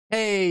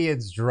Hey,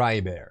 it's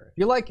Drybear. If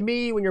you're like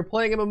me, when you're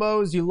playing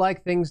MMOs, you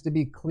like things to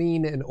be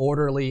clean and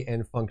orderly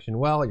and function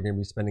well. You're going to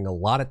be spending a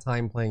lot of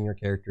time playing your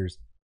characters.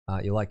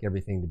 You like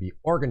everything to be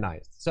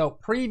organized. So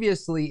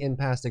previously in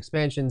past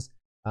expansions,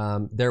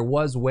 there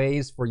was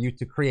ways for you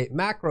to create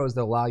macros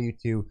that allow you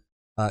to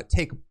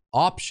take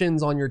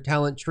options on your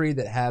talent tree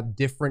that have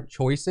different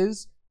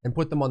choices and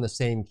put them on the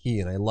same key,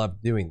 and I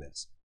love doing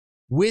this.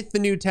 With the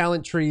new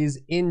talent trees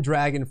in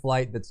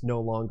Dragonflight, that's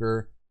no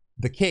longer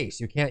the case.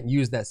 You can't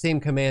use that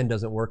same command,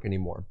 doesn't work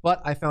anymore.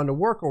 But I found a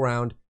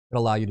workaround that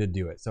allow you to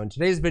do it. So in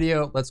today's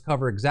video, let's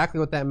cover exactly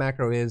what that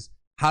macro is,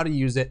 how to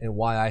use it, and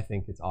why I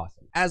think it's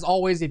awesome. As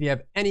always, if you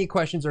have any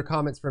questions or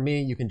comments for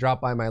me, you can drop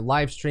by my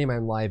live stream.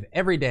 I'm live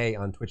every day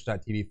on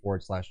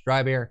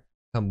twitch.tv/Drybear.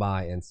 Come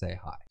by and say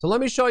hi. So let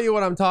me show you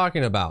what I'm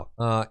talking about.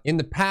 In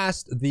the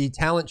past, the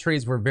talent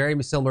trees were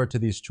very similar to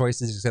these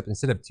choices, except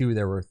instead of 2,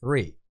 there were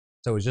 3.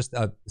 So it was just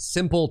a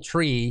simple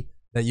tree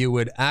that you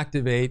would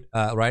activate,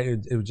 right?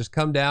 It would just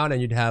come down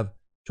and you'd have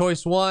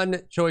choice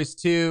 1, choice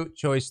 2,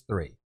 choice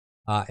 3.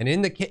 And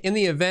in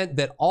the event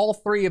that all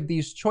 3 of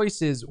these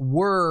choices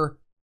were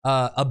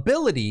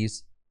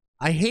abilities,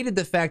 I hated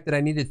the fact that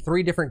I needed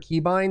 3 different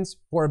keybinds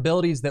for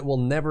abilities that will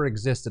never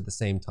exist at the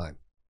same time,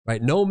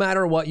 right? No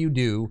matter what you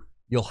do,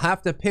 you'll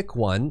have to pick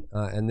one,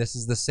 and this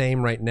is the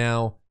same right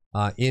now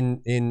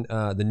in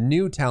the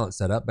new talent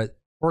setup. But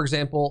for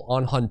example,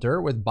 on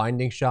Hunter with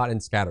Binding Shot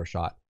and Scatter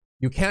Shot,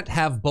 you can't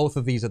have both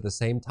of these at the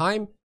same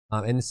time.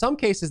 And in some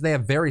cases, they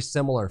have very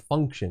similar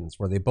functions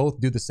where they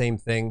both do the same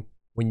thing.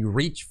 When you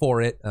reach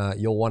for it,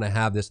 you'll want to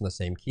have this in the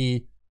same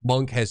key.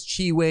 Monk has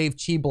Chi Wave,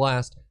 Chi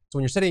Blast. So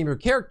when you're setting your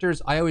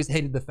characters, I always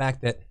hated the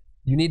fact that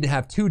you need to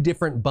have 2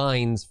 different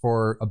binds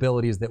for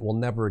abilities that will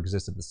never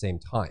exist at the same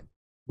time.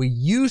 We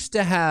used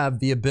to have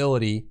the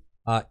ability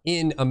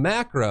in a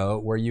macro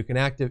where you can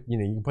you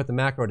can put the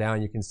macro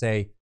down. You can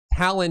say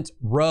talent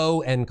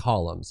row and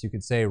columns. You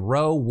could say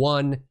row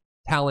 1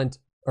 talent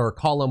or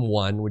column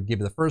 1 would give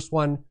the first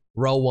one,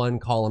 row 1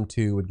 column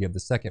 2 would give the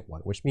second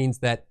one, which means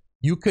that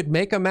you could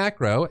make a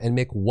macro and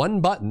make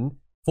one button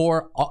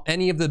for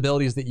any of the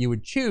abilities that you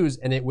would choose,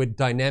 and it would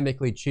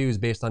dynamically choose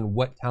based on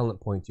what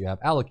talent points you have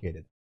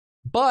allocated.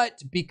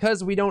 But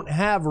because we don't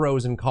have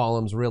rows and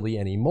columns really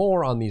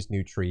anymore on these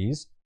new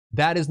trees,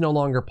 that is no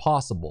longer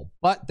possible,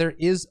 but there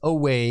is a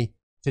way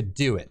to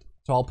do it.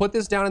 So I'll put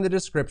this down in the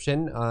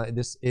description.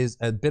 This is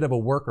a bit of a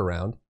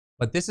workaround,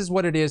 but this is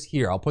what it is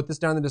here. I'll put this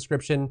down in the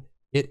description.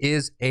 It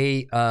is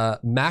a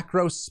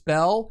macro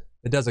spell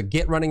that does a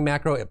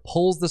GetRunningMacro. It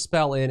pulls the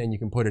spell in and you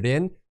can put it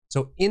in.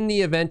 So in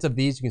the event of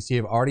these, you can see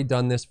I've already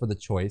done this for the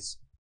choice.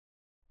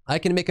 I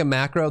can make a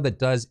macro that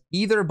does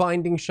either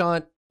Binding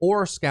Shot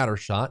or Scatter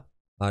Shot,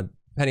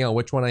 depending on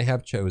which one I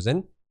have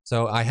chosen.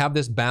 So I have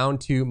this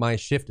bound to my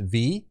Shift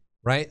V,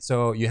 right?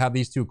 So you have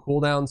these 2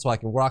 cooldowns, so I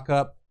can walk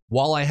up.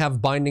 While I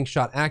have Binding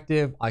Shot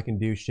active, I can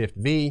do Shift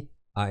V.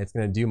 It's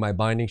going to do my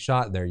Binding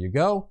Shot. There you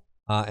go.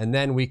 And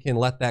then we can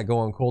let that go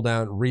on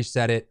cooldown,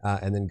 reset it,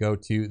 and then go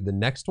to the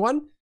next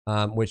one,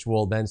 which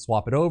will then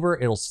swap it over.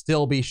 It'll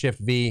still be Shift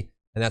V,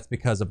 and that's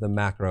because of the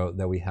macro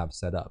that we have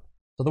set up.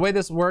 So the way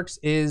this works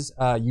is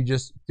you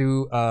just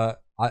do,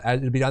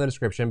 it'll be down in the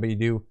description, but you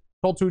do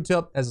Control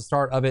 2 as the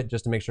start of it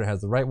just to make sure it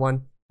has the right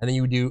one. And then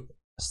you do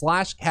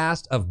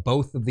 /cast of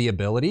both of the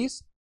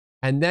abilities.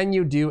 And then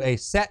you do a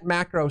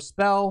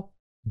SetMacroSpell,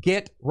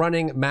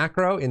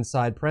 GetRunningMacro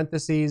inside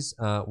parentheses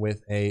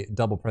with a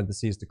double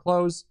parentheses to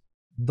close.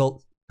 The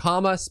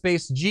comma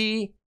space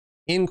G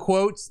in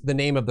quotes the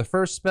name of the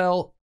first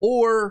spell,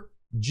 or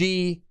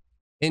G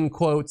in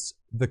quotes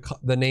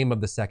the name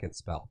of the second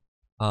spell.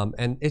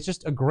 And it's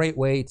just a great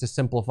way to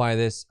simplify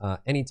this.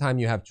 Anytime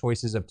you have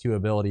choices of 2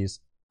 abilities,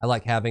 I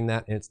like having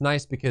that. And it's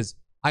nice because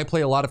I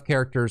play a lot of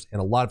characters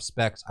and a lot of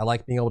specs. I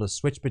like being able to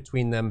switch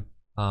between them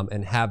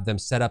and have them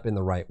set up in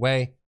the right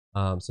way.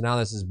 So now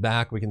this is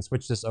back. We can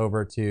switch this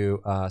over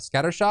to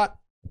Scatter Shot,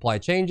 apply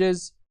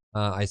changes.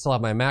 I still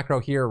have my macro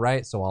here,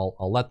 right? So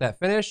I'll let that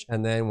finish.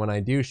 And then when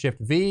I do Shift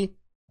V,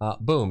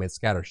 boom, it's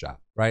Scatter Shot,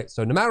 right?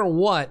 So no matter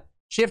what,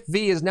 Shift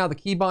V is now the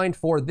keybind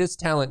for this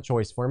talent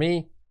choice for me.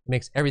 It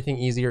makes everything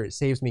easier. It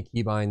saves me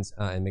keybinds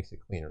and makes it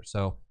cleaner.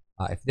 So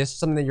if this is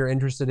something that you're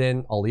interested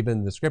in, I'll leave it in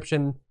the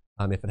description.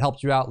 If it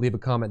helps you out, leave a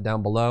comment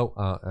down below.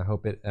 I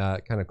hope it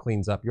kind of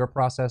cleans up your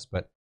process.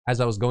 But as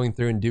I was going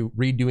through and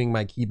redoing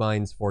my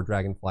keybinds for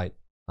Dragonflight,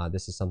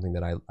 this is something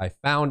that I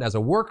found as a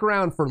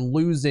workaround for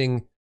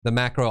losing the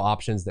macro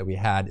options that we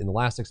had in the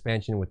last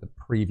expansion with the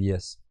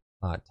previous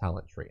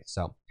talent tree.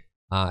 So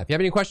if you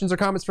have any questions or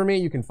comments for me,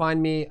 you can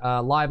find me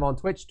live on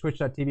Twitch,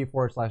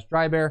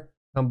 twitch.tv/Drybear.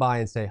 Come by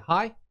and say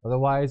hi.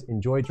 Otherwise,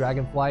 enjoy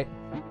Dragonflight,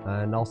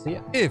 and I'll see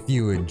you. If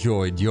you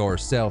enjoyed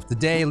yourself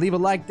today, leave a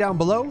like down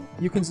below.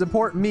 You can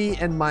support me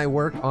and my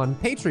work on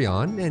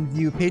Patreon and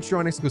view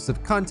Patreon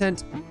exclusive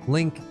content,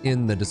 link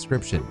in the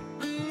description.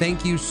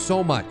 Thank you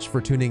so much for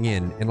tuning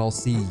in, and I'll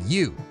see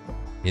you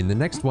in the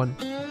next one.